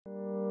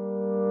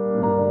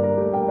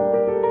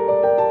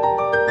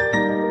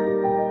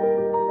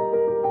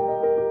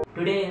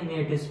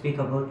to speak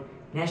about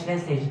National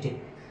Science Day.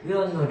 We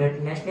all know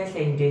that National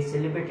Science Day is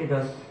celebrated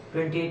on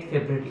 28th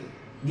February.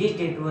 This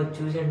date was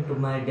chosen to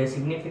mark the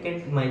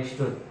significant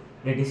milestone,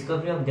 the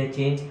discovery of the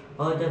change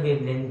or the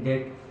wavelength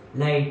that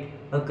light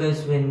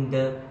occurs when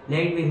the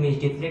light beam is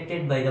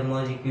deflected by the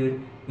molecule,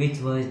 which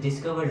was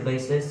discovered by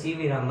Sir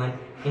C.V. Raman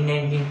in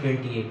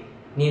 1928,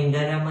 named the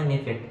Raman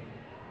effect.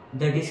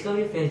 The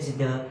discovery fetched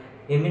the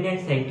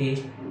eminent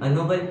scientist a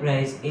Nobel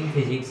Prize in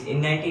Physics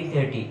in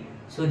 1930,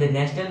 so the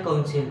National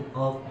Council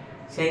of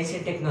Science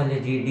and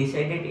Technology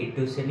decided it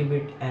to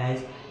celebrate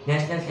as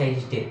National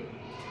Science Day.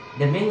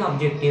 The main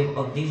objective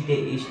of this day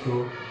is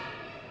to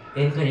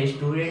encourage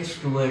students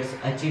towards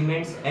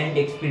achievements and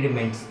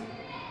experiments,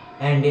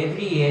 and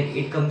every year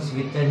it comes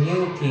with a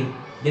new theme.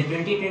 The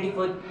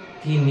 2024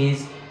 theme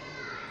is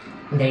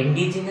the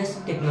indigenous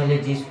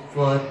technologies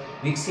for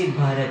Viksit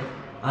Bharat,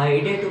 are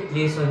idea to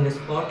place on the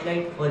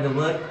spotlight for the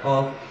work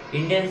of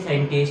Indian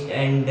scientists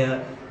and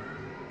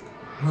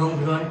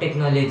homegrown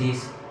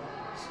technologies.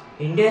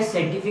 India's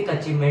scientific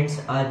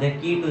achievements are the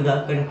key to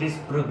the country's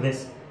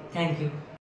progress. Thank you.